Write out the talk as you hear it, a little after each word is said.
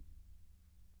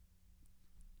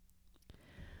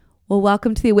Well,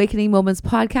 welcome to the Awakening Moments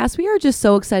podcast. We are just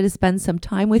so excited to spend some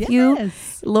time with you.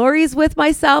 Lori's with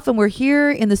myself, and we're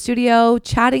here in the studio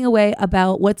chatting away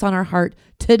about what's on our heart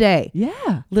today.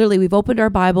 Yeah. Literally, we've opened our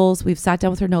Bibles, we've sat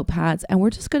down with our notepads, and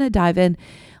we're just going to dive in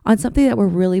on something that we're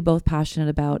really both passionate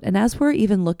about. And as we're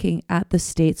even looking at the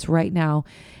States right now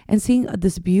and seeing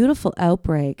this beautiful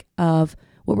outbreak of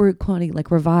what we're calling like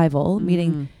revival,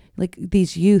 meaning like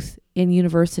these youth in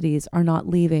universities are not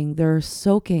leaving. They're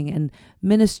soaking and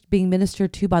being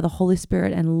ministered to by the Holy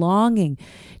Spirit and longing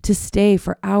to stay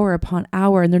for hour upon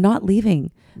hour. And they're not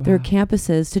leaving their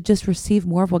campuses to just receive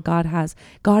more of what God has.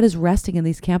 God is resting in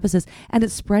these campuses, and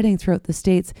it's spreading throughout the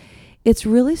States. It's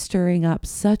really stirring up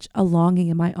such a longing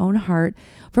in my own heart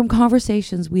from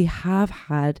conversations we have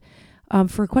had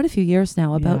for quite a few years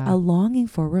now about a longing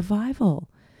for revival.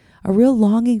 A real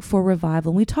longing for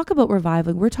revival. When we talk about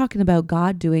revival, we're talking about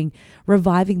God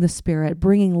reviving the spirit,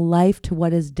 bringing life to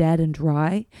what is dead and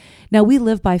dry. Now, we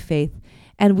live by faith,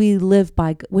 and we live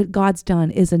by what God's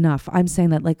done is enough. I'm saying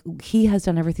that like he has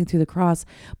done everything through the cross,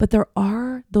 but there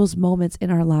are those moments in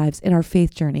our lives, in our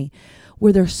faith journey,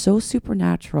 where they're so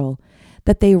supernatural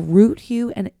that they root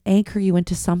you and anchor you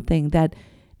into something that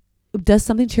does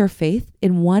something to your faith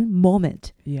in one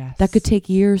moment that could take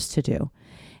years to do.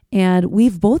 And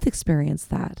we've both experienced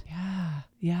that.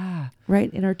 Yeah.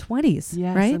 Right? In our 20s.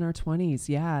 Yes, right? In our 20s.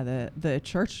 Yeah. The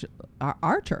church,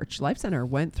 our church, Life Center,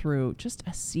 went through just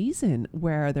a season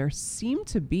where there seemed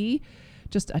to be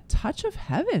just a touch of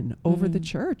heaven over the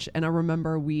church. And I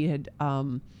remember we had,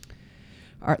 the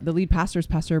lead pastors,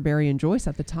 Pastor Barry and Joyce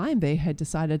at the time, they had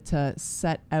decided to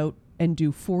set out and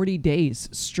do 40 days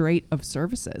straight of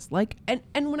services. Like, and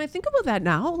when I think about that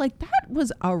now, like that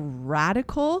was a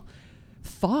radical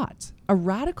thought, a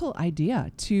radical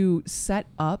idea to set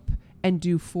up and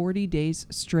do 40 days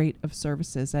straight of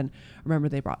services. And remember,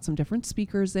 they brought some different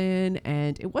speakers in,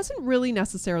 and it wasn't really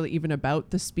necessarily even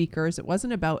about the speakers. It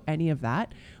wasn't about any of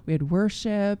that. We had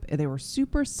worship. They were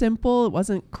super simple. It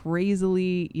wasn't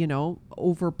crazily,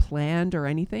 over planned or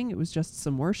anything. It was just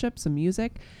some worship, some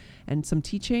music, and some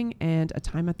teaching, and a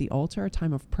time at the altar, a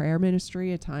time of prayer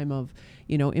ministry, a time of,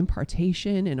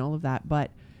 impartation and all of that. But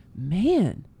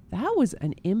man, that was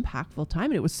an impactful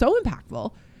time. And it was so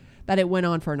impactful that it went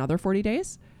on for another 40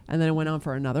 days. And then it went on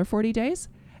for another 40 days.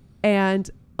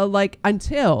 And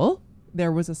until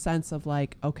there was a sense of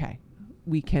like, okay,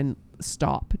 we can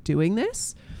stop doing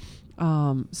this.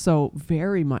 So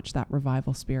very much that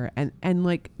revival spirit and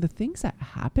like the things that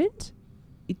happened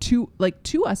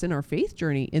to us in our faith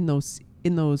journey in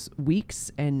those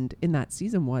weeks and in that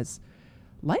season was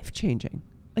life-changing.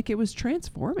 Like it was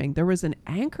transforming. There was an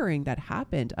anchoring that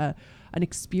happened, an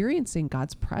experiencing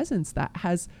God's presence that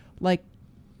has like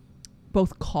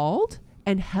both called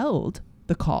and held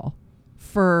the call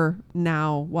for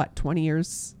now, 20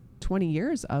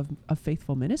 years of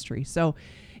faithful ministry. So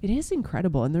it is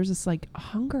incredible. And there's this like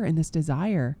hunger and this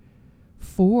desire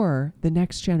for the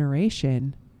next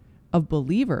generation of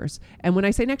believers. And when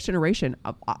I say next generation,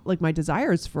 like my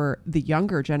desire is for the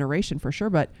younger generation for sure.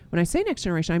 But when I say next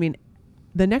generation, I mean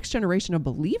the next generation of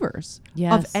believers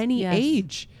of any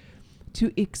age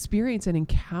to experience and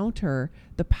encounter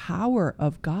the power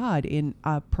of God in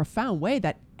a profound way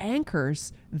that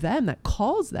anchors them, that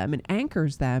calls them and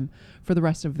anchors them for the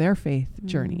rest of their faith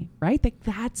journey, right? Like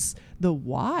that's the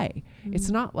why. It's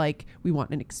not like we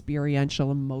want an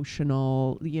experiential,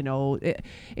 emotional,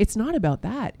 it's not about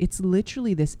that. It's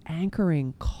literally this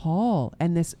anchoring call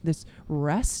and this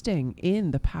resting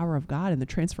in the power of God and the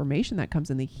transformation that comes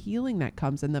and the healing that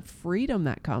comes and the freedom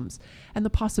that comes and the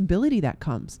possibility that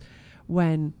comes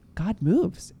when God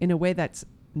moves in a way that's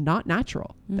not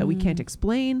natural, that we can't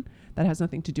explain, that has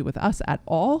nothing to do with us at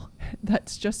all.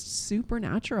 That's just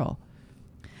supernatural.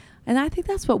 And I think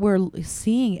that's what we're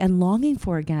seeing and longing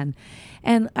for again.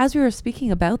 And as we were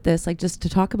speaking about this, like just to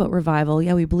talk about revival,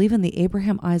 we believe in the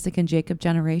Abraham, Isaac, and Jacob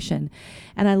generation.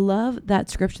 And I love that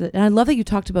scripture. And I love that you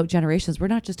talked about generations. We're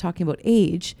not just talking about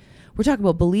age. We're talking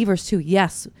about believers too.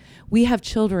 Yes, we have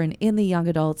children in the young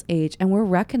adults age, and we're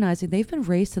recognizing they've been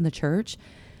raised in the church,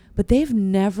 but they've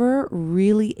never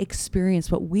really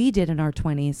experienced what we did in our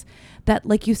 20s that,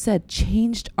 like you said,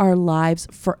 changed our lives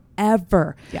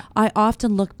forever. Yeah. I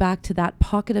often look back to that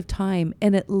pocket of time,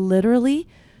 and it literally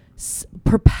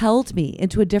propelled me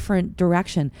into a different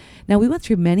direction. Now, we went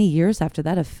through many years after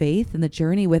that of faith and the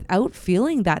journey without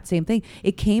feeling that same thing.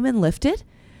 It came and lifted,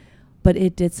 but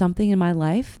it did something in my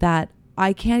life that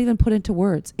I can't even put into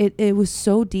words. It was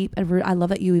so deep. And I love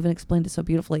that you even explained it so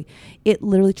beautifully. It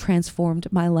literally transformed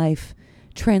my life,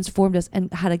 transformed us,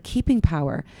 and had a keeping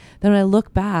power. Then when I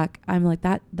look back, I'm like,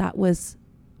 that was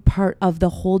part of the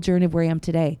whole journey of where I am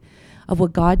today, of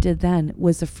what God did then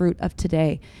was the fruit of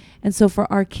today. And so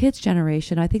for our kids'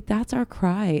 generation, I think that's our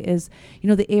cry is,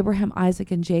 the Abraham,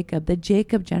 Isaac, and Jacob, the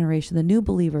Jacob generation, the new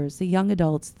believers, the young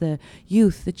adults, the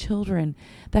youth, the children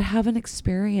that haven't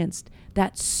experienced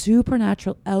that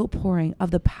supernatural outpouring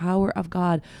of the power of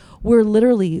God. We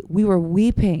were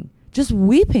weeping, just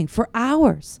weeping for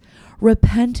hours,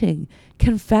 repenting,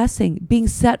 confessing, being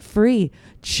set free,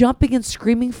 jumping and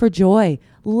screaming for joy,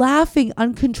 laughing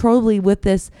uncontrollably with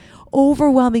this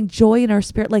overwhelming joy in our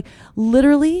spirit, like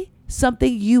literally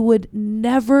something you would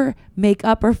never make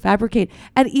up or fabricate,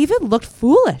 and even looked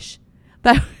foolish.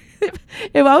 That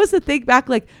if I was to think back,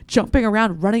 like jumping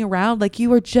around, running around, like you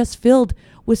were just filled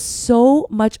with so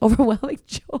much overwhelming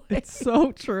joy. It's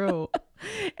so true.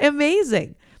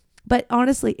 Amazing. But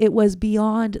honestly, it was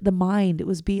beyond the mind. It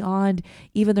was beyond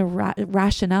even the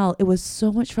rationale. It was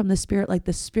so much from the Spirit, like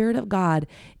the Spirit of God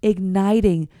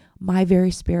igniting my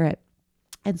very spirit.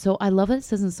 And so I love what it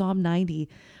says in Psalm 90,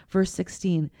 verse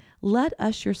 16, let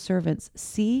us, your servants,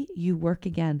 see you work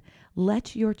again.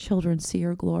 Let your children see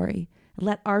your glory.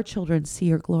 Let our children see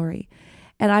your glory.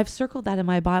 And I've circled that in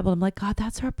my Bible. I'm like, God,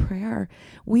 that's our prayer.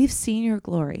 We've seen your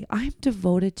glory. I'm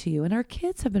devoted to you. And our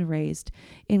kids have been raised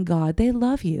in God. They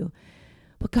love you.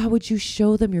 But God, would you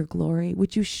show them your glory?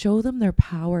 Would you show them their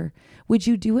power? Would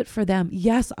you do it for them?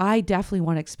 Yes, I definitely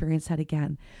want to experience that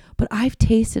again. But I've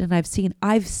tasted and I've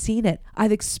seen it.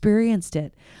 I've experienced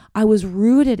it. I was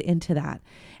rooted into that.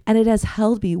 And it has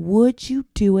held me. Would you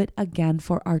do it again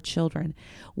for our children?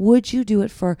 Would you do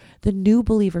it for the new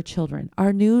believer children,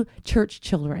 our new church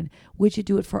children? Would you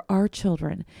do it for our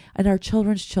children and our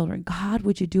children's children? God,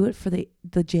 would you do it for the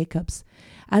Jacobs?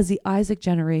 As the Isaac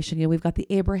generation, we've got the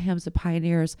Abrahams, the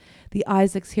pioneers, the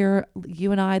Isaacs here,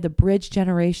 you and I, the bridge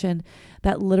generation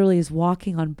that literally is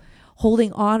walking on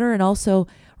holding honor and also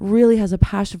really has a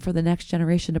passion for the next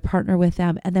generation to partner with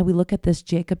them. And then we look at this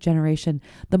Jacob generation,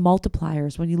 the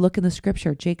multipliers. When you look in the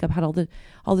scripture, Jacob had all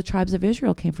the tribes of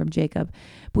Israel came from Jacob.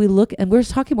 But we look, and we're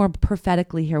talking more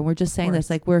prophetically here. We're just saying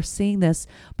this, like we're seeing this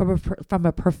from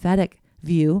a prophetic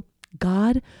view.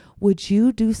 God, would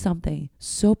you do something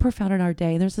so profound in our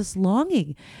day? And there's this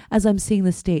longing as I'm seeing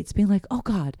the States being like, oh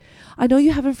God, I know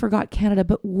you haven't forgot Canada,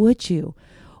 but would you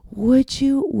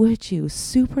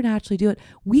supernaturally do it?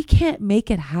 We can't make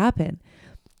it happen.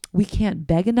 We can't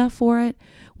beg enough for it.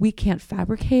 We can't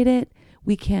fabricate it.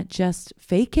 We can't just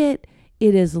fake it.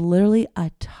 It is literally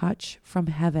a touch from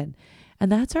heaven. And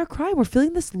that's our cry. We're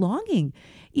feeling this longing.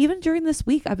 Even during this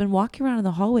week, I've been walking around in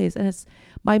the hallways and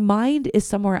my mind is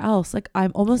somewhere else. Like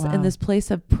I'm almost in this place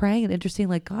of praying and interesting,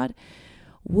 like, God,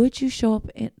 would you show up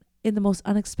in the most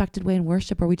unexpected way in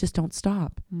worship where we just don't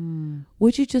stop?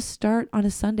 Would you just start on a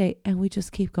Sunday and we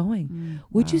just keep going?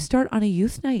 Would you start on a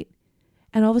youth night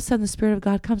and all of a sudden the Spirit of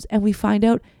God comes and we find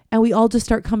out and we all just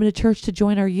start coming to church to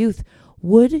join our youth?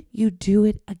 Would you do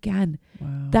it again?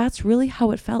 Wow. That's really how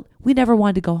it felt. We never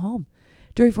wanted to go home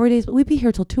during 4 days, but we'd be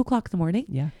here till 2:00 in the morning.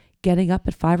 Yeah. Getting up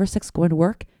at 5 or 6, going to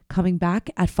work, coming back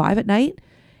at 5 at night.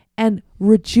 And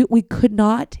we could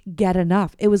not get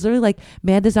enough. It was literally like,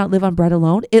 man does not live on bread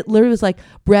alone. It literally was like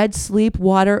bread, sleep,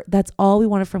 water. That's all we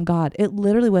wanted from God. It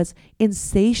literally was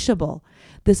insatiable.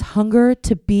 This hunger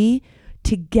to be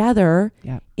together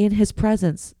in his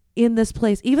presence, in this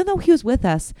place. Even though he was with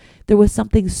us, there was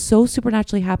something so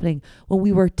supernaturally happening when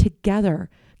we were together,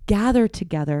 gathered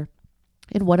together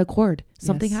in one accord.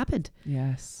 Something happened.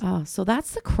 Yes. So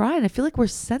that's the cry. And I feel like we're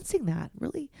sensing that,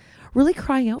 really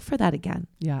crying out for that again.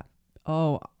 Yeah.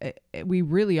 Oh, we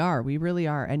really are. We really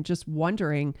are. And just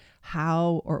wondering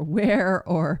how or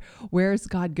where is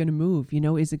God going to move?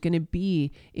 Is it going to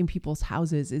be in people's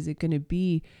houses? Is it going to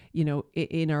be,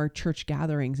 in our church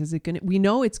gatherings? We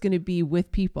know it's going to be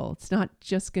with people. It's not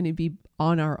just going to be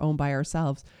on our own by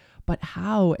ourselves, but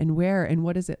how and where and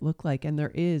what does it look like? And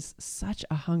there is such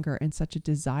a hunger and such a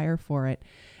desire for it.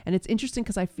 And it's interesting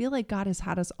because I feel like God has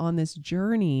had us on this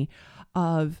journey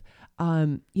of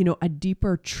a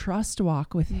deeper trust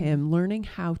walk with him, learning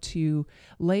how to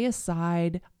lay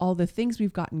aside all the things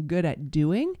we've gotten good at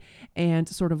doing and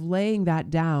sort of laying that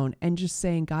down and just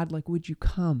saying, God, like, would you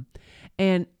come?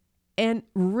 And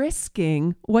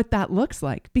risking what that looks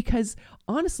like, because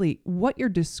honestly, what you're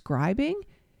describing,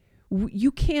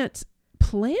 you can't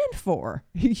plan for.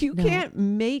 You can't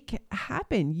make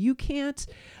happen. You can't,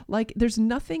 there's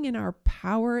nothing in our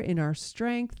power, in our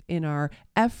strength, in our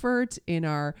effort, in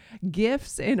our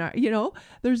gifts, in our,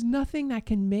 there's nothing that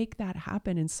can make that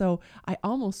happen. And so I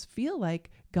almost feel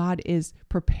like God is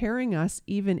preparing us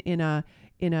even in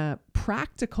a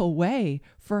practical way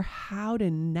for how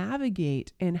to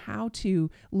navigate and how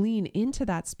to lean into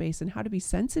that space and how to be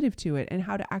sensitive to it and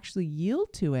how to actually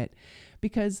yield to it.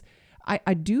 Because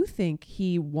I do think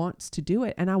he wants to do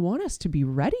it, and I want us to be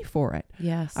ready for it.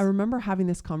 Yes. I remember having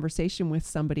this conversation with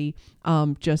somebody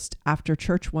just after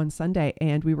church one Sunday,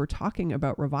 and we were talking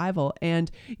about revival.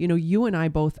 And, you know, you and I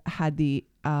both had the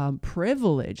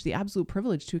privilege, the absolute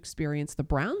privilege to experience the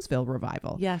Brownsville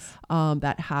revival. Yes.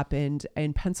 That happened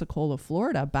in Pensacola,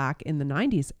 Florida back in the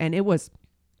 90s. And it was,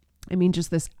 I mean,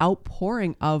 just this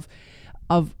outpouring of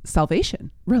salvation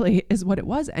really is what it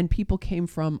was. And people came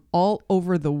from all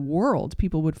over the world.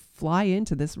 People would fly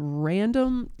into this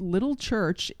random little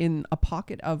church in a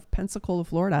pocket of Pensacola,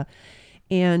 Florida,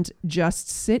 and just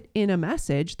sit in a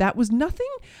message that was nothing,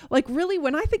 like, really,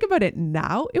 when I think about it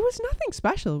now, it was nothing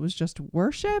special. It was just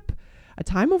worship, a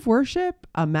time of worship,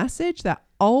 a message that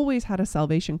always had a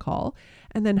salvation call.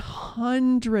 And then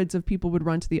hundreds of people would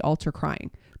run to the altar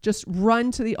crying, just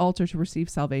run to the altar to receive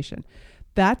salvation.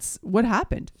 That's what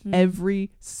happened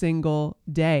every single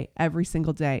day.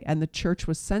 And the church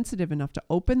was sensitive enough to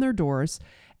open their doors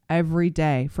every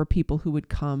day for people who would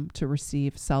come to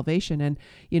receive salvation. And,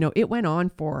 you know, it went on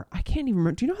for, I can't even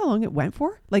remember. Do you know how long it went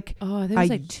for? Like, oh, I think it was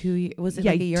like 2 years. Was it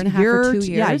like a year and a half or 2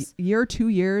 years? Yeah, year, 2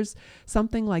 years,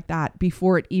 something like that,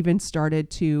 before it even started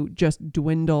to just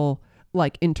dwindle,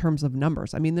 like, in terms of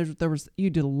numbers. I mean, there was, you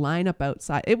did a lineup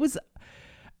outside. It was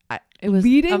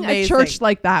leading amazing. A church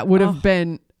like that would have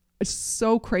been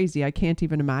so crazy. I can't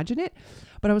even imagine it.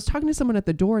 But I was talking to someone at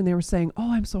the door, and they were saying,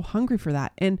 "Oh, I'm so hungry for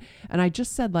that." And I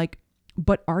just said, like,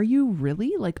 "But are you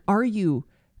really? Like, are you?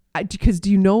 Because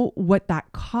do you know what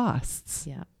that costs?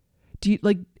 Yeah. Do you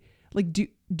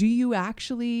do you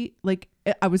actually, like?"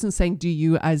 I wasn't saying do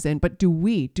you as in, but do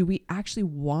we actually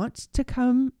want to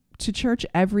come to church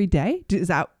every day? Is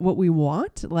that what we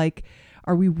want? Like,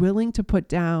 are we willing to put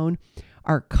down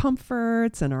our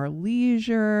comforts and our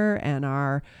leisure and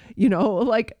our, you know,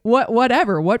 like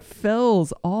whatever, what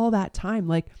fills all that time?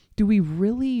 Like, do we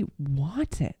really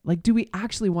want it? Like, do we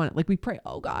actually want it? Like, we pray,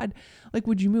 "Oh God, like,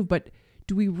 would you move?" But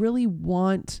do we really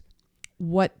want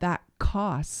what that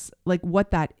costs? Like,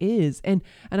 what that is? And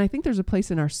I think there's a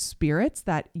place in our spirits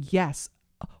that, yes,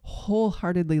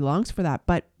 wholeheartedly longs for that.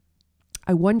 But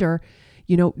I wonder,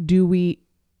 you know,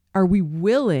 are we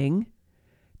willing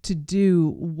to do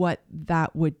what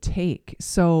that would take?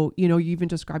 So, you know, you even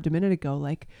described a minute ago,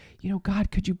 like, you know, "God,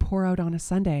 could you pour out on a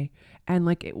Sunday and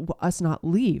like us not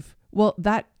leave?" Well,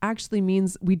 that actually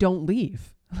means we don't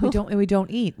leave. We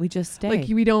don't eat. We just stay. Like,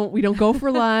 we don't go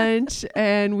for lunch,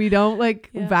 and we don't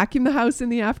vacuum the house in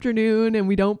the afternoon, and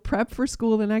we don't prep for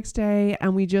school the next day,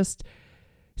 and we just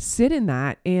sit in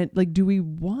that. And like, do we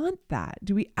want that?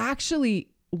 Do we actually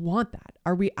want that?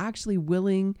 Are we actually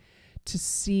willing to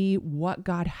see what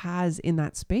God has in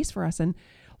that space for us? And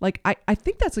like, I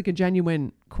think that's like a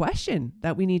genuine question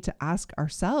that we need to ask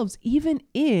ourselves, even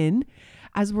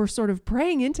as we're sort of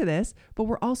praying into this, but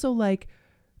we're also like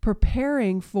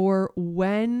preparing for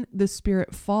when the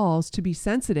Spirit falls, to be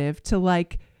sensitive to,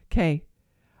 like, okay,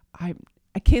 I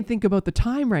can't think about the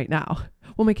time right now.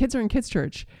 Well, my kids are in kids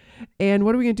church, and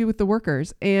what are we going to do with the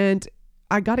workers? And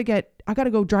I got to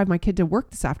go drive my kid to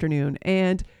work this afternoon.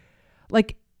 And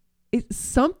like, it's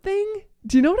something,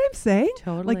 do you know what I'm saying?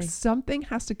 Totally. Like, something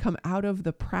has to come out of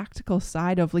the practical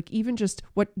side of, like, even just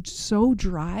what so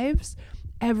drives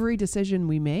every decision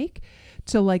we make,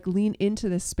 to like lean into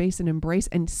this space and embrace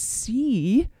and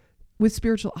see with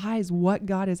spiritual eyes what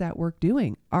God is at work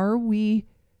doing. Are we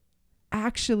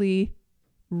actually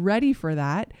ready for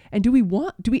that? And do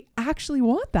we actually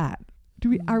want that?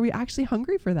 Are we actually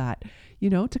hungry for that? You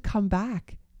know, to come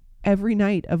back every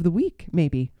night of the week,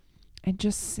 maybe, and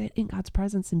just sit in God's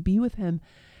presence and be with him,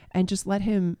 and just let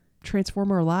him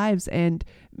transform our lives and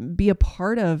be a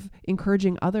part of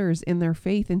encouraging others in their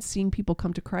faith and seeing people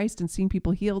come to Christ and seeing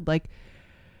people healed. Like,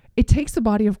 it takes the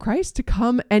body of Christ to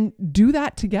come and do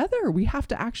that together. We have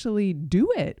to actually do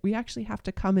it. We actually have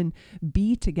to come and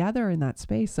be together in that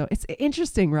space. So it's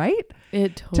interesting, right?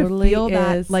 It totally to feel is.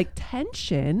 that like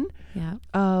tension Yeah.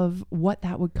 of what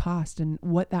that would cost and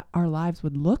what that our lives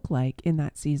would look like in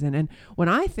that season. And when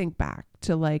I think back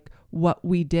to like what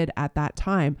we did at that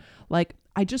time, like,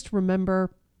 I just remember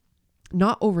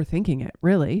not overthinking it,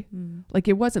 really. Like,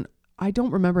 I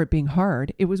don't remember it being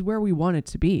hard. It was where we wanted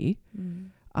to be.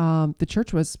 The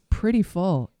church was pretty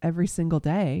full every single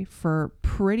day for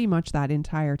pretty much that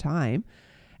entire time.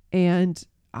 And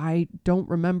I don't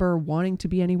remember wanting to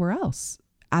be anywhere else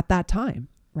at that time.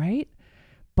 Right.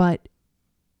 But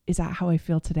is that how I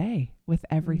feel today with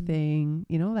everything,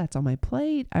 you know, that's on my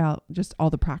plate? Just all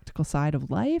the practical side of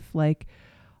life. Like,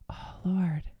 oh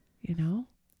Lord, you know,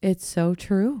 it's so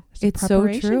true. It's so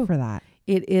true for that.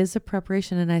 It is a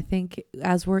preparation. And I think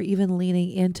as we're even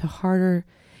leaning into harder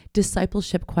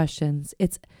discipleship questions,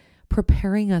 it's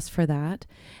preparing us for that.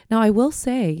 Now, I will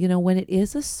say, when it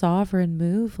is a sovereign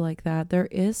move like that, there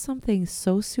is something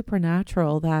so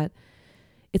supernatural that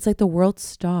it's like the world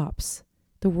stops.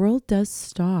 The world does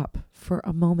stop for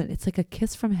a moment. It's like a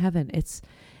kiss from heaven.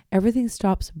 Everything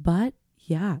stops, but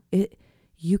yeah,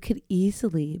 you could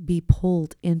easily be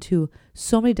pulled into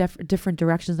so many different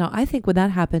directions. Now, I think when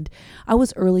that happened, I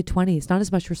was early 20s, not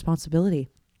as much responsibility.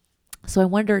 So I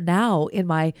wonder now in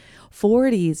my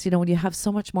 40s, when you have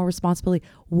so much more responsibility,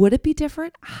 would it be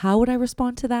different? How would I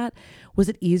respond to that? Was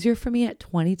it easier for me at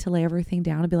 20 to lay everything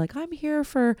down and be like, I'm here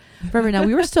for forever? Now,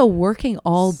 we were still working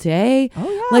all day. Oh,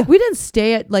 yeah. Like we didn't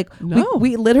stay at No.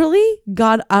 we literally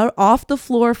got out off the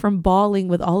floor from bawling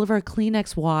with all of our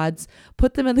Kleenex wads,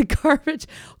 put them in the garbage,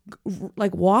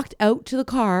 walked out to the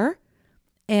car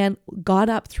and got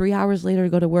up 3 hours later to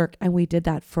go to work. And we did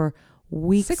that for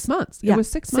weeks. 6 months. Yeah, It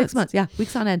was 6 months. 6 months. Yeah.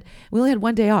 Weeks on end. We only had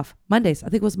one day off. Mondays. I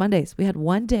think it was Mondays. We had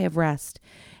one day of rest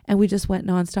and we just went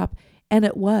nonstop. And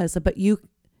it was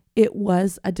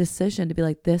a decision to be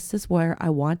like, this is where I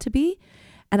want to be.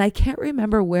 And I can't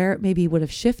remember where it maybe would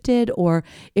have shifted or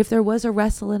if there was a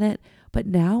wrestle in it. But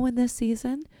now in this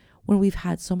season, when we've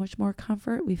had so much more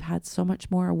comfort, we've had so much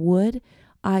more wood,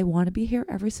 I want to be here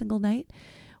every single night.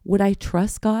 Would I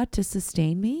trust God to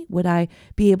sustain me? Would I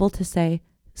be able to say,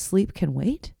 sleep can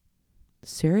wait?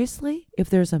 Seriously? If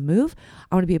there's a move,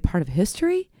 I want to be a part of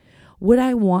history. Would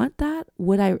I want that?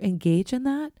 Would I engage in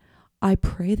that? I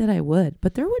pray that I would,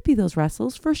 but there would be those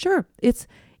wrestles for sure. It's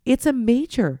a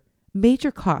major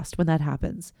cost when that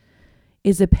happens.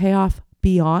 Is it payoff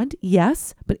beyond?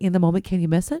 Yes. But in the moment, can you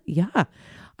miss it? Yeah.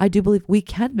 I do believe we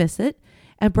can miss it.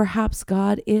 And perhaps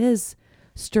God is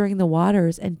stirring the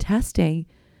waters and testing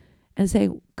and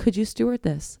saying, could you steward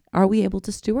this? Are we able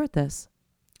to steward this?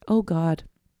 Oh God,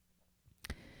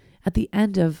 at the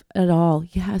end of it all,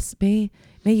 yes, may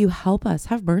you help us,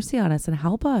 have mercy on us and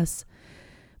help us.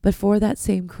 But for that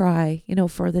same cry,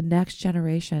 for the next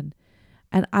generation.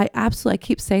 And I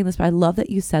keep saying this, but I love that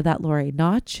you said that, Lori,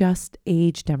 not just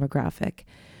age demographic,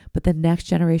 but the next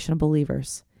generation of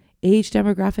believers, age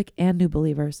demographic and new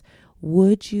believers.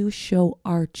 Would you show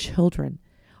our children,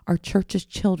 our church's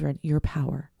children, your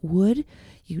power? Would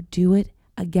you do it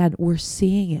again? We're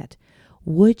seeing it.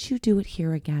 Would you do it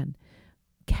here again?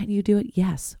 Can you do it?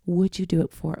 Yes. Would you do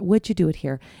it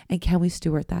here? And can we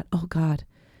steward that? Oh God,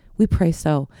 we pray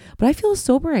so. But I feel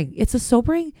sobering. It's a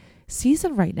sobering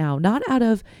season right now, not out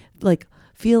of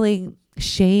feeling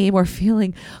shame or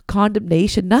feeling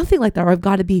condemnation, nothing like that. Or I've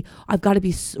got to be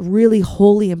really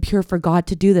holy and pure for God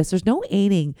to do this. There's no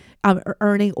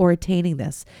earning or attaining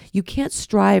this. You can't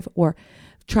strive or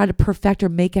try to perfect or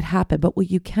make it happen. But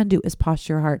what you can do is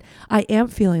posture your heart. I am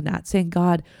feeling that, saying,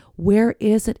 God, where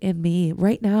is it in me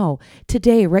right now,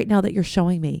 today, right now that you're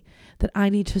showing me that I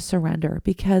need to surrender?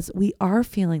 Because we are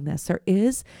feeling this. There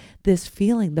is this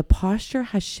feeling. The posture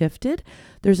has shifted.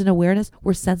 There's an awareness.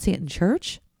 We're sensing it in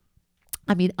church.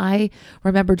 I mean, I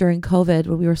remember during COVID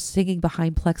when we were singing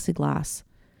behind plexiglass.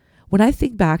 When I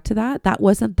think back to that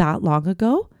wasn't that long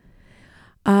ago.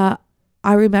 I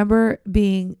remember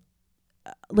being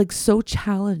so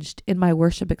challenged in my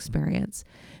worship experience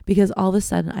because all of a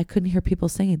sudden I couldn't hear people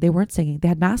singing. They weren't singing. They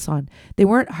had masks on. They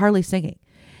weren't hardly singing.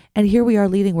 And here we are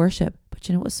leading worship. But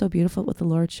you know what's so beautiful, what the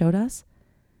Lord showed us?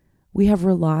 We have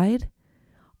relied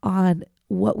on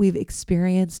what we've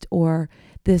experienced or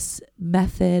this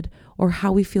method or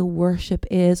how we feel worship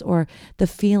is or the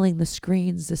feeling, the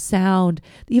screens, the sound,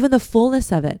 even the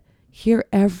fullness of it. Here,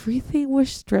 everything was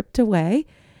stripped away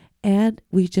and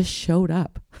we just showed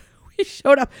up. We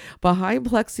showed up behind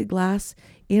plexiglass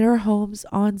in our homes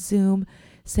on Zoom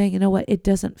saying, you know what, it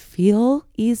doesn't feel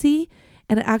easy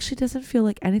and it actually doesn't feel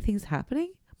like anything's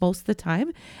happening most of the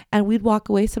time. And we'd walk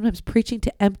away sometimes preaching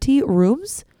to empty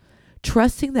rooms,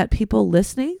 trusting that people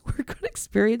listening were going to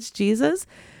experience Jesus.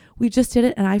 We just did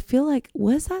it. And I feel like,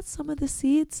 was that some of the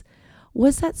seeds?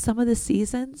 Was that some of the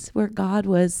seasons where God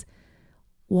was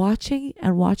watching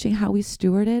how we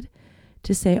stewarded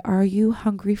to say, are you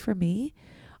hungry for me?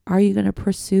 Are you going to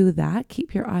pursue that?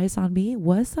 Keep your eyes on me.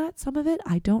 Was that some of it?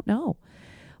 I don't know.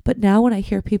 But now when I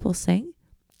hear people sing,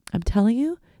 I'm telling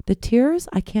you, the tears,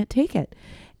 I can't take it.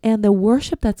 And the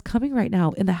worship that's coming right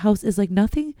now in the house is like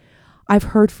nothing I've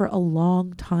heard for a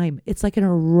long time. It's like an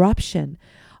eruption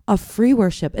of free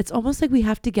worship. It's almost like we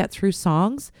have to get through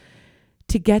songs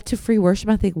to get to free worship.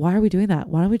 I think, why are we doing that?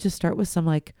 Why don't we just start with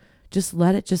some just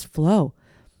let it just flow?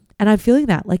 And I'm feeling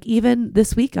that. Even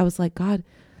this week, I was like, God,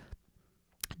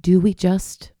 do we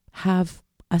just have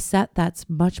a set that's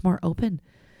much more open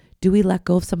Do we let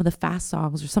go of some of the fast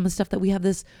songs or some of the stuff that we have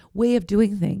this way of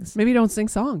doing things? Maybe don't sing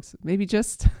songs. Maybe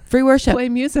just Free worship. play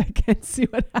music and see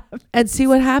what happens. And see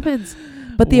what happens.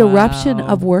 But the eruption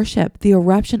of worship, the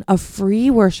eruption of free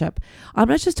worship. I'm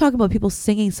not just talking about people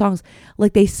singing songs.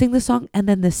 Like they sing the song and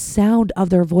then the sound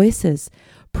of their voices,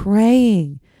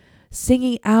 praying,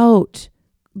 singing out.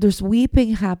 There's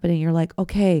weeping happening. You're like,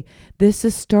 okay, this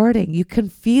is starting. You can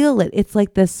feel it. It's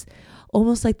like this,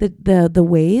 almost like the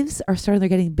waves are starting. They're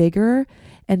getting bigger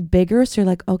and bigger. So you're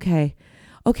like, okay,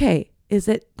 is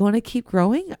it going to keep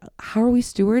growing? How are we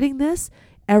stewarding this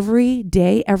every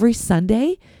day, every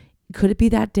Sunday? Could it be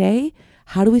that day?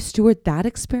 How do we steward that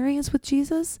experience with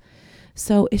Jesus?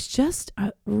 So it's just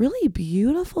a really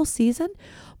beautiful season,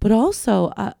 but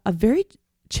also a very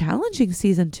challenging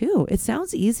season too. It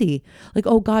sounds easy, like,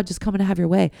 oh God, just come and have your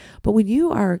way. But when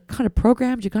you are kind of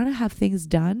programmed, you're going to have things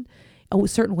done a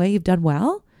certain way you've done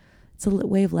well. It's a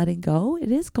way of letting go.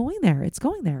 It is going there. It's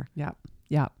going there. Yeah.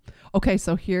 Yeah. Okay.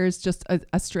 So here's just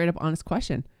a straight up honest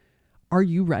question. Are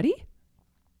you ready?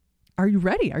 Are you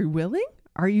ready? Are you willing?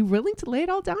 Are you willing to lay it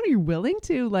all down? Are you willing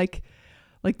to like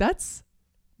that's,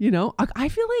 I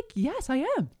feel like, yes, I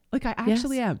am. Like I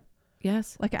actually am.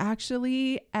 Yes. Like I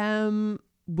actually am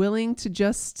willing to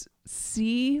just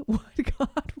see what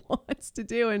God wants to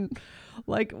do and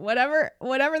like whatever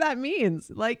that means.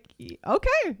 Like,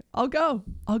 okay, I'll go.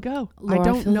 Laura, I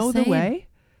don't know the same. way.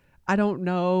 I don't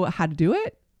know how to do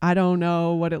it. I don't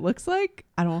know what it looks like.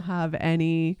 I don't have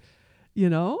any,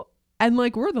 and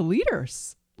like we're the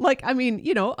leaders. Like, I mean,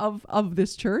 of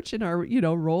this church and our,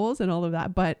 roles and all of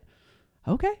that, but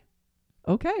okay,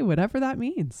 whatever that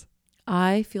means.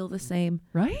 I feel the same.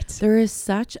 Right? There is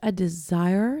such a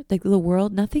desire, like the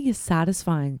world, nothing is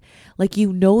satisfying. Like,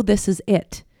 this is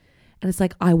it. And it's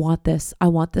like, I want this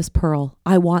pearl.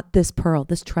 I want this pearl,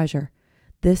 this treasure.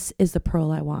 This is the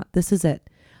pearl I want. This is it.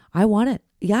 I want it.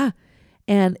 Yeah.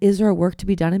 And is there a work to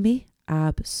be done in me?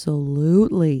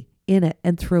 Absolutely. In it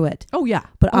and through it. Oh yeah.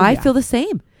 But I feel the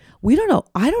same. We don't know.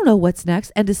 I don't know what's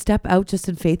next. And to step out just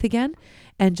in faith again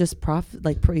and just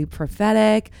be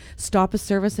prophetic, stop a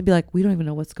service and be like, we don't even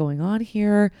know what's going on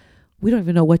here. We don't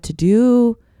even know what to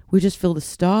do. We just feel to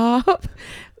stop.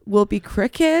 Will it be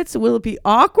crickets? Will it be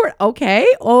awkward? Okay.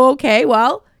 Okay.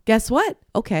 Well, guess what?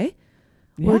 Okay.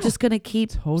 Yeah, we're just going to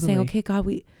keep saying, totally. okay, God,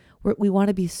 we want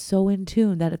to be so in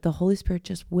tune that if the Holy Spirit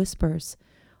just whispers,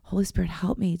 Holy Spirit,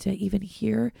 help me to even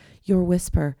hear your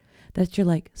whisper, that you're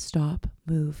like, stop,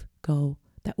 move, go,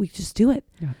 that we just do it.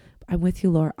 Yeah. I'm with you,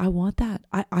 Laura. I want that.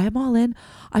 I am all in.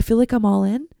 I feel like I'm all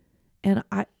in. And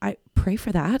I pray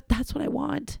for that. That's what I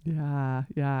want. Yeah.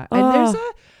 Yeah. And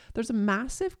there's a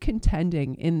massive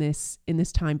contending in this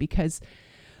time because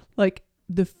like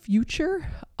the future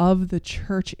of the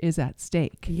church is at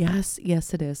stake. Yes.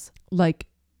 Yes, it is. Like,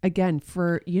 again,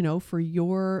 for you,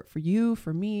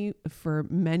 for me, for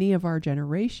many of our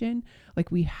generation,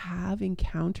 like we have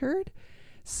encountered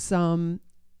some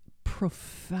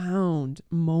profound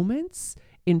moments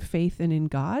in faith and in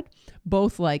God,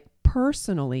 both like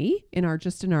personally in our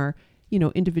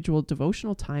individual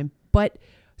devotional time, but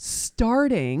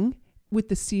starting with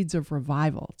the seeds of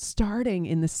revival, starting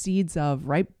in the seeds of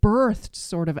birthed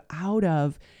sort of out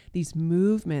of these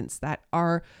movements that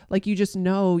are like,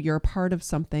 you're a part of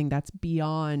something that's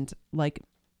beyond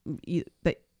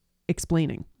the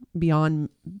explaining, beyond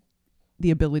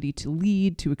the ability to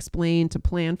lead, to explain, to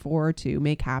plan for, to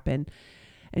make happen.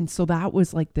 And so that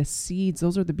was like the seeds.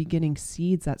 Those are the beginning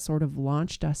seeds that sort of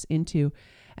launched us into.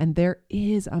 And there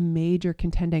is a major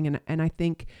contending. And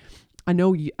I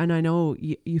know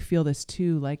you feel this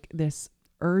too, like this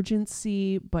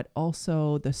urgency, but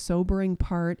also the sobering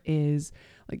part is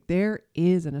like, there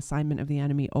is an assignment of the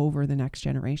enemy over the next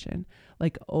generation,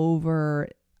 like over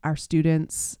our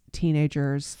students,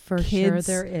 teenagers, For kids. sure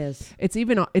there is. It's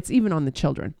even on the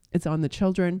children. It's on the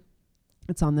children.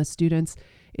 It's on the students.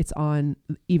 It's on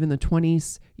even the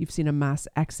 20s. You've seen a mass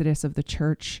exodus of the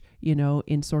church,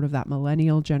 in sort of that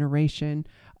millennial generation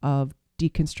of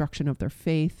deconstruction of their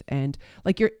faith. And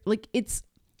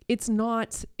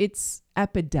it's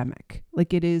epidemic.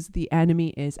 Like it is, the enemy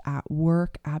is at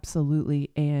work. Absolutely.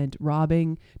 And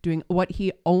robbing, doing what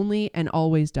he only and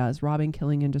always does, robbing,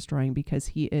 killing, and destroying, because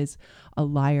he is a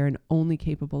liar and only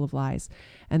capable of lies.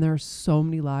 And there are so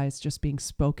many lies just being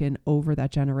spoken over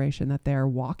that generation that they're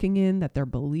walking in, that they're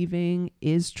believing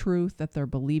is truth, that they're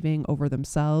believing over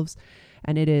themselves.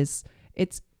 And it's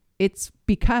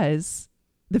because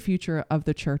the future of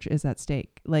the church is at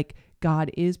stake. Like,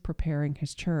 God is preparing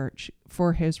his church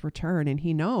for his return, and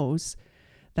he knows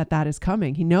that is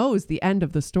coming. He knows the end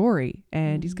of the story,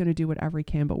 and he's going to do whatever he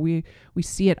can. But we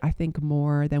see it, I think,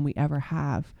 more than we ever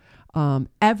have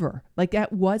ever. Like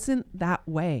that wasn't that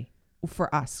way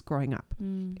for us growing up.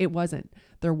 It wasn't.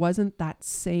 There wasn't that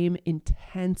same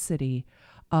intensity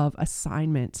of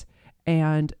assignment.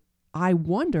 And I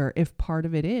wonder if part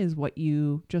of it is what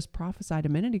you just prophesied a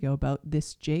minute ago about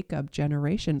this Jacob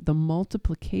generation, the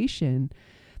multiplication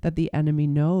that the enemy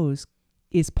knows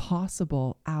is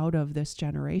possible out of this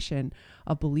generation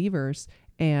of believers.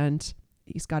 And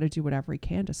he's got to do whatever he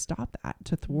can to stop that,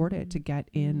 to thwart it, to get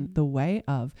in the way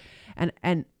of, and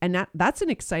that's an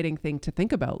exciting thing to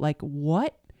think about. Like,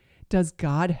 what does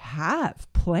God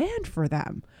have planned for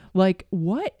them? Like,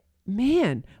 what,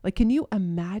 man, like, can you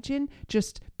imagine,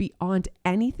 just beyond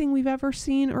anything we've ever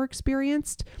seen or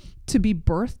experienced, to be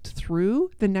birthed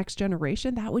through the next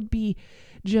generation? That would be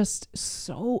just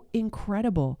so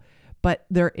incredible. But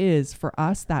there is, for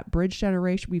us, that bridge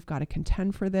generation, we've got to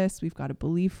contend for this. We've got to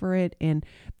believe for it. And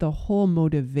the whole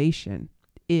motivation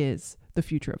is the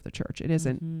future of the church. It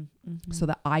isn't so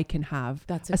that I can have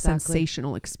a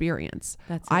sensational experience.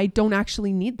 I don't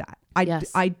actually need that.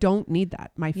 I don't need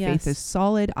that. My faith is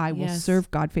solid. I will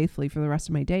serve God faithfully for the rest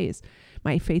of my days.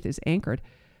 My faith is anchored,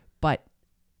 but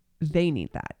they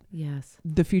need that. Yes.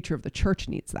 The future of the church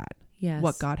needs that. Yes.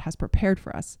 What God has prepared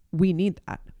for us. We need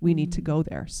that. We need to go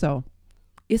there. So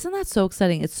isn't that so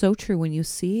exciting? It's so true. When you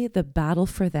see the battle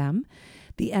for them,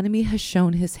 the enemy has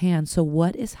shown his hand. So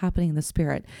what is happening in the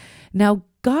spirit? Now,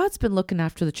 God's been looking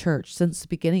after the church since the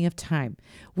beginning of time.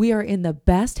 We are in the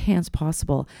best hands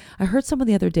possible. I heard someone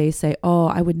the other day say, oh,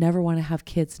 I would never want to have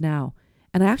kids now.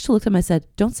 And I actually looked at him and I said,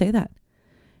 don't say that.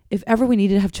 If ever we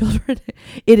needed to have children,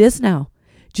 it is now.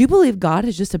 Do you believe God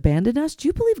has just abandoned us? Do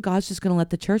you believe God's just going to let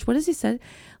the church? What has he said?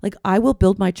 Like, I will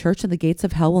build my church and the gates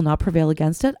of hell will not prevail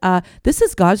against it. This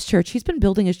is God's church. He's been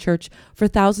building his church for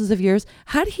thousands of years.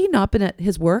 Had he not been at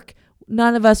his work,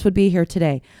 none of us would be here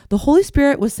today. The Holy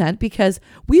Spirit was sent because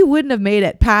we wouldn't have made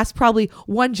it past probably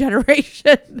one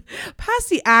generation, past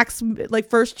the Acts, like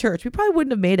first church. We probably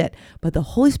wouldn't have made it. But the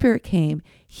Holy Spirit came.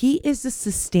 He is the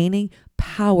sustaining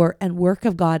power and work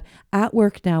of God at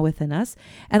work now within us.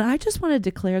 And I just want to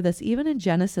declare this, even in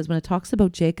Genesis, when it talks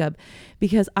about Jacob,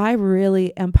 because I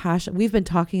really am passionate. We've been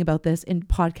talking about this in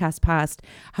podcasts past,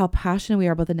 how passionate we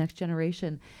are about the next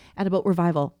generation and about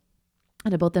revival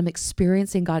and about them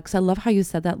experiencing God. Because I love how you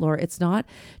said that, Laura. It's not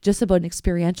just about an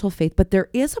experiential faith, but there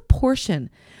is a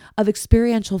portion of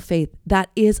experiential faith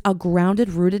that is a grounded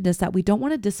rootedness that we don't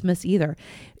want to dismiss either,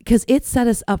 because it set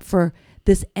us up for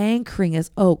this anchoring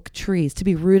as oak trees to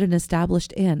be rooted and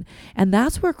established in. And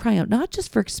that's where we're crying out, not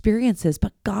just for experiences,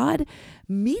 but God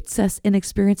meets us in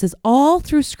experiences. All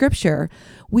through scripture,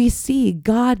 we see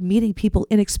God meeting people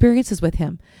in experiences with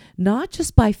him, not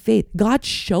just by faith, God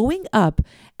showing up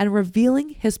and revealing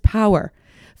his power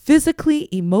physically,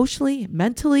 emotionally,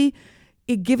 mentally,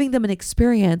 giving them an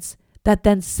experience that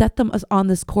then set them on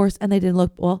this course, and they didn't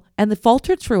look well, and they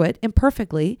faltered through it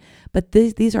imperfectly. But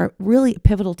these are really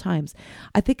pivotal times.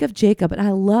 I think of Jacob, and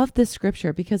I love this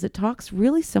scripture because it talks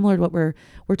really similar to what we're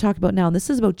talking about now. And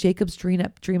this is about Jacob's dream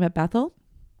at Bethel.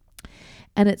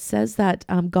 And it says that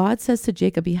God says to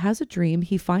Jacob, he has a dream.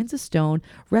 He finds a stone,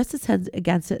 rests his head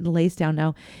against it, and lays down.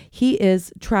 Now, he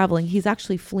is traveling. He's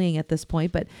actually fleeing at this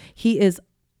point, but he is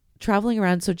traveling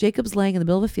around. So Jacob's laying in the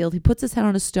middle of a field. He puts his head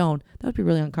on a stone. That would be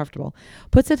really uncomfortable.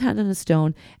 Puts his head on a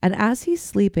stone. And as he's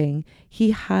sleeping,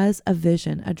 he has a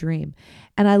vision, a dream.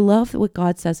 And I love what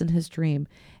God says in his dream.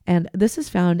 And this is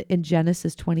found in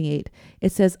Genesis 28.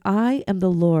 It says, I am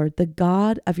the Lord, the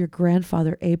God of your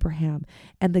grandfather Abraham,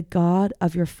 and the God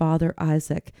of your father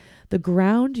Isaac. The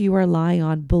ground you are lying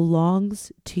on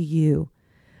belongs to you.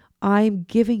 I'm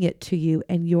giving it to you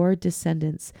and your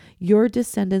descendants. Your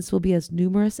descendants will be as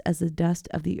numerous as the dust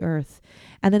of the earth.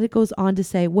 And then it goes on to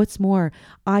say, what's more,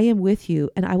 I am with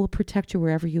you and I will protect you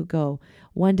wherever you go.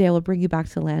 One day I will bring you back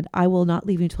to the land. I will not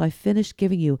leave you until I finish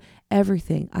giving you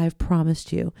everything I have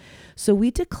promised you. So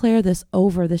we declare this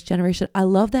over this generation. I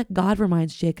love that God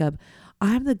reminds Jacob,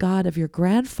 I'm the God of your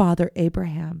grandfather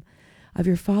Abraham, of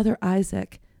your father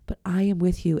Isaac, but I am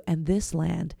with you and this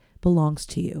land belongs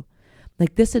to you.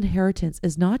 Like, this inheritance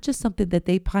is not just something that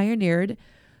they pioneered,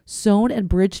 sown and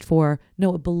bridged for.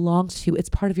 No, it belongs to you. It's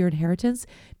part of your inheritance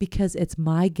because it's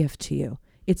my gift to you.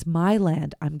 It's my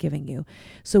land I'm giving you.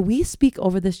 So we speak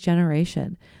over this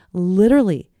generation,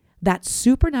 literally that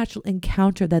supernatural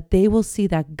encounter that they will see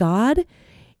that God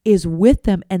is with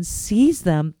them and sees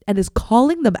them and is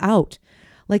calling them out.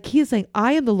 Like, he is saying,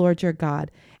 I am the Lord your God.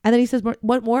 And then he says,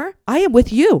 what more? I am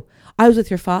with you. I was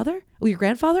with your father, your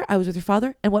grandfather. I was with your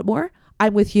father. And what more?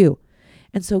 I'm with you.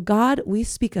 And so, God, we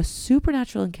speak a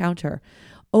supernatural encounter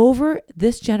over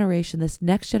this generation, this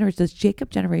next generation, this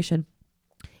Jacob generation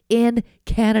in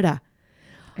Canada.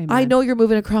 Amen. I know you're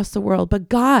moving across the world, but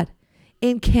God,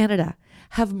 in Canada,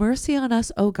 have mercy on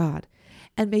us, oh God,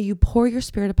 and may you pour your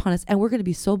spirit upon us. And we're going to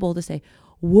be so bold to say,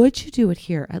 would you do it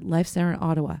here at Life Center in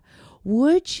Ottawa?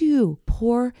 Would you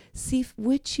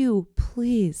would you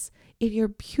please, in your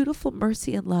beautiful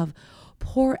mercy and love,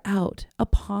 pour out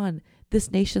upon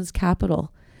this nation's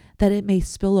capital, that it may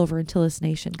spill over into this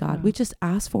nation, God. Yeah. We just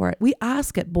ask for it. We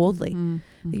ask it boldly.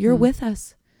 Mm-hmm. You're with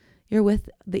us. You're with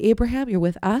the Abraham. You're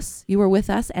with us. You are with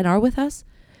us and are with us.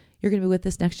 You're going to be with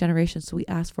this next generation. So we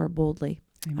ask for it boldly.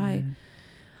 Amen.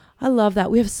 I love that.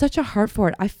 We have such a heart for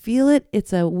it. I feel it.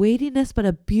 It's a weightiness, but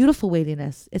a beautiful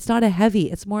weightiness. It's not a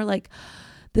heavy. It's more like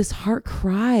this heart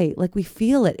cry. Like we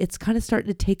feel it. It's kind of starting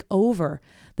to take over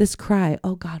this cry.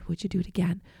 Oh God, would you do it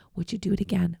again? Would you do it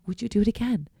again? Would you do it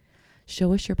again?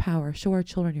 Show us your power. Show our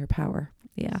children your power.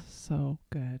 Yeah. So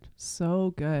good.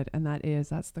 So good. And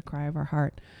that's the cry of our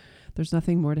heart. There's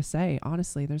nothing more to say.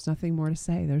 Honestly, there's nothing more to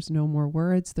say. There's no more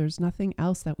words. There's nothing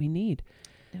else that we need.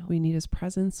 No. We need his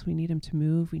presence. We need him to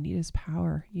move. We need his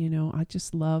power. You know, I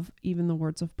just love even the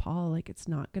words of Paul. Like, it's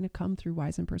not going to come through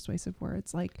wise and persuasive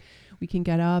words. Like, we can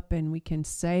get up and we can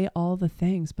say all the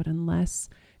things, but unless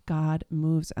God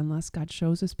moves, unless God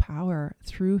shows his power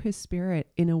through his spirit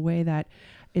in a way that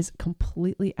is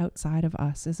completely outside of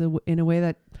us, in a way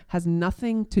that has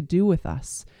nothing to do with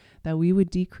us, that we would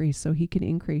decrease so he can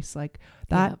increase. Like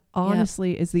that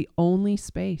honestly is the only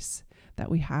space that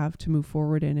we have to move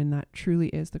forward in. And that truly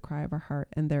is the cry of our heart.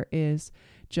 And there is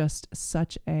just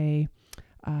such a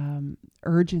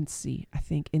urgency, I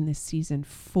think, in this season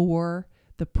for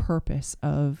the purposes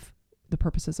of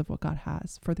what God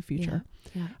has for the future.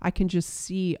 Yeah. I can just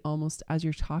see almost as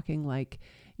you're talking, like,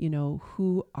 you know,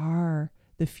 who are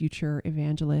the future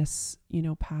evangelists, you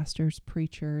know, pastors,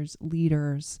 preachers,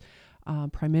 leaders,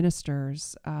 prime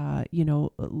ministers, you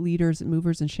know, leaders,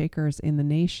 movers and shakers in the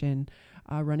nation,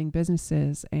 running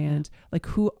businesses, and like,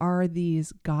 who are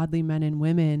these godly men and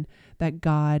women that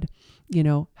God, you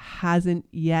know, hasn't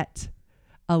yet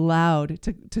allowed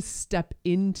to step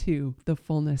into the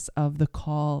fullness of the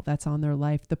call that's on their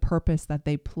life, the purpose that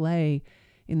they play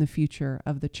in the future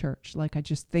of the church. Like, I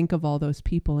just think of all those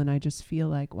people and I just feel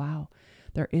like, wow,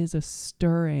 there is a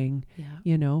stirring,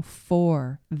 you know,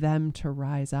 for them to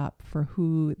rise up for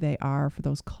who they are, for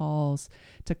those calls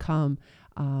to come,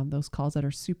 those calls that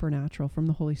are supernatural from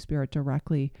the Holy Spirit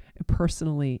directly,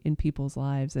 personally in people's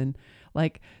lives. And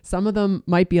like, some of them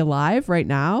might be alive right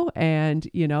now and,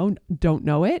 you know, don't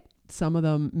know it. Some of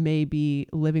them may be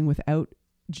living without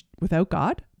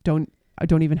God,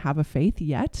 don't even have a faith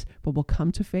yet, but will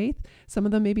come to faith. Some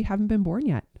of them maybe haven't been born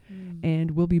yet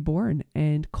and will be born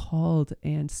and called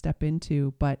and step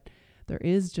into. But there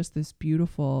is just this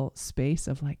beautiful space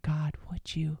of like, God,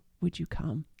 would you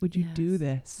come? Would you do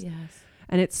this? Yes.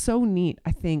 And it's so neat,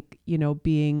 I think, you know,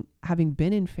 having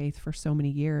been in faith for so many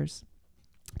years,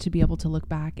 to be able to look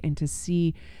back and to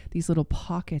see these little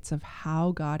pockets of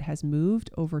how God has moved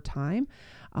over time.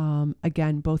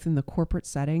 Again, both in the corporate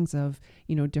settings of,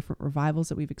 you know, different revivals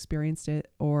that we've experienced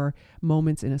it, or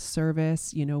moments in a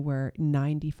service, you know, where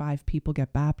 95 people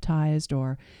get baptized,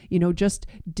 or, you know, just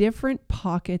different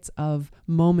pockets of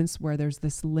moments where there's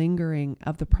this lingering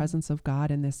of the presence of God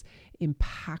and this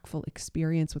impactful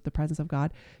experience with the presence of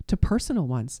God, to personal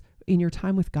ones in your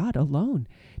time with God alone,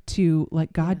 to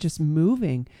like God just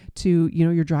moving, to, you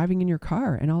know, you're driving in your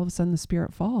car and all of a sudden the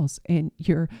Spirit falls and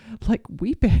you're like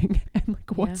weeping and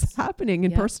like, what's happening?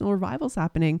 And personal revivals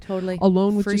happening Totally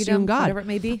alone with just you and God, whatever it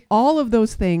may be. All of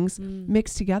those things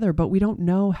mixed together, but we don't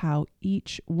know how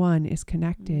each one is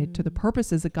connected to the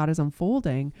purposes that God is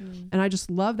unfolding. And I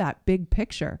just love that big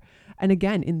picture. And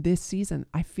again, in this season,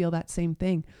 I feel that same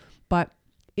thing. But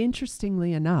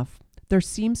interestingly enough, there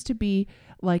seems to be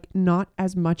like not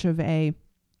as much of a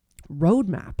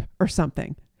roadmap or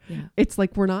something. Yeah. It's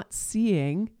like we're not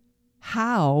seeing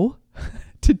how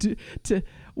to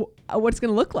what it's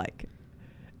going to look like.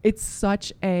 It's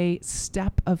such a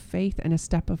step of faith and a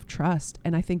step of trust.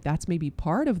 And I think that's maybe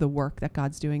part of the work that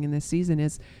God's doing in this season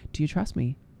is, do you trust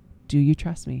me? Do you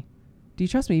trust me? Do you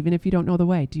trust me? Even if you don't know the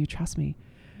way, do you trust me?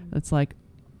 It's like,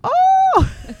 oh,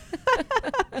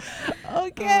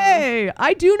 okay.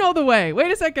 I do know the way.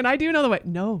 Wait a second. I do know the way.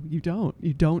 No, you don't.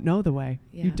 You don't know the way.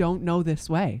 Yeah. You don't know this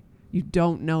way. You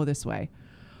don't know this way.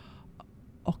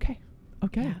 Okay.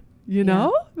 Yeah. You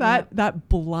know, that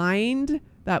blind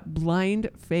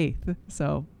faith.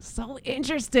 So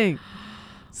interesting.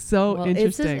 Interesting.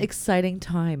 It's an exciting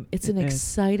time. It's an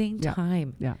exciting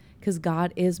time. Yeah. Because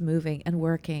God is moving and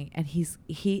working, and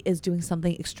he is doing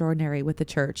something extraordinary with the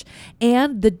church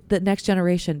and the next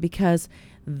generation, because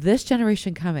this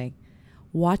generation coming,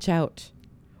 watch out.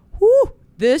 Woo!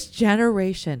 This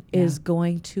generation Yeah. is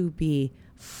going to be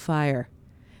fire.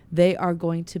 They are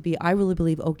going to be, I really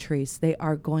believe, oak trees. They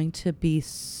are going to be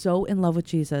so in love with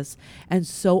Jesus and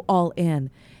so all in.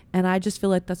 And I just feel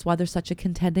like that's why there's such a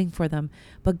contending for them.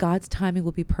 But God's timing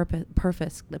will be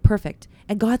perfect.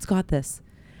 And God's got this.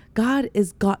 God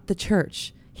has got the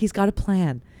church. He's got a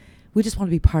plan. We just want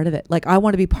to be part of it. Like, I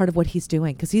want to be part of what he's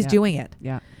doing because he's doing it.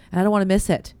 Yeah. And I don't want to miss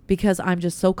it because I'm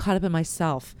just so caught up in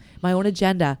myself, my own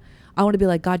agenda. I want to be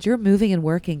like, God, you're moving and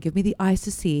working. Give me the eyes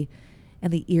to see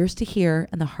and the ears to hear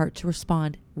and the heart to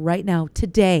respond right now,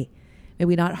 today. May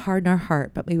we not harden our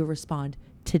heart, but may we respond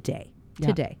today. Yeah.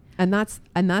 Today. And that's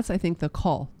I think the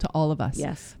call to all of us.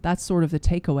 Yes. That's sort of the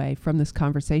takeaway from this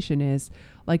conversation is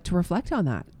like to reflect on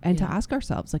that and to ask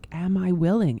ourselves, like, am I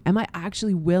willing? Am I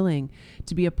actually willing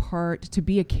to be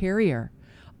a carrier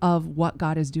of what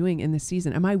God is doing in this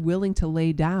season? Am I willing to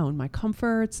lay down my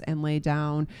comforts and lay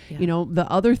down, the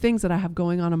other things that I have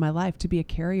going on in my life to be a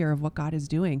carrier of what God is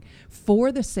doing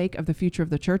for the sake of the future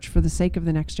of the church, for the sake of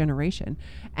the next generation?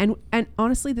 And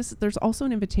honestly, there's also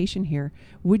an invitation here.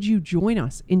 Would you join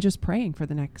us in just praying for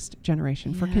the next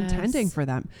generation, for contending for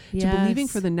them, to believing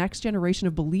for the next generation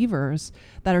of believers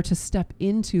that are to step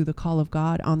into the call of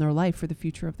God on their life for the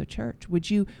future of the church?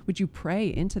 Would you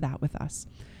pray into that with us?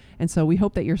 And so we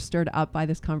hope that you're stirred up by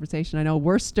this conversation. I know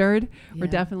we're stirred. Yeah. We're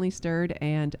definitely stirred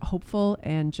and hopeful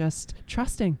and just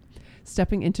trusting,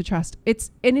 stepping into trust. It's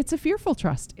a fearful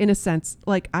trust in a sense.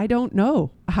 Like, I don't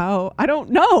know. I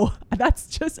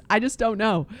just don't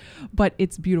know. But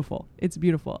it's beautiful. It's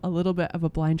beautiful. A little bit of a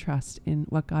blind trust in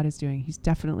what God is doing. He's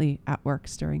definitely at work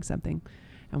stirring something,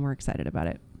 and we're excited about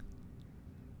it.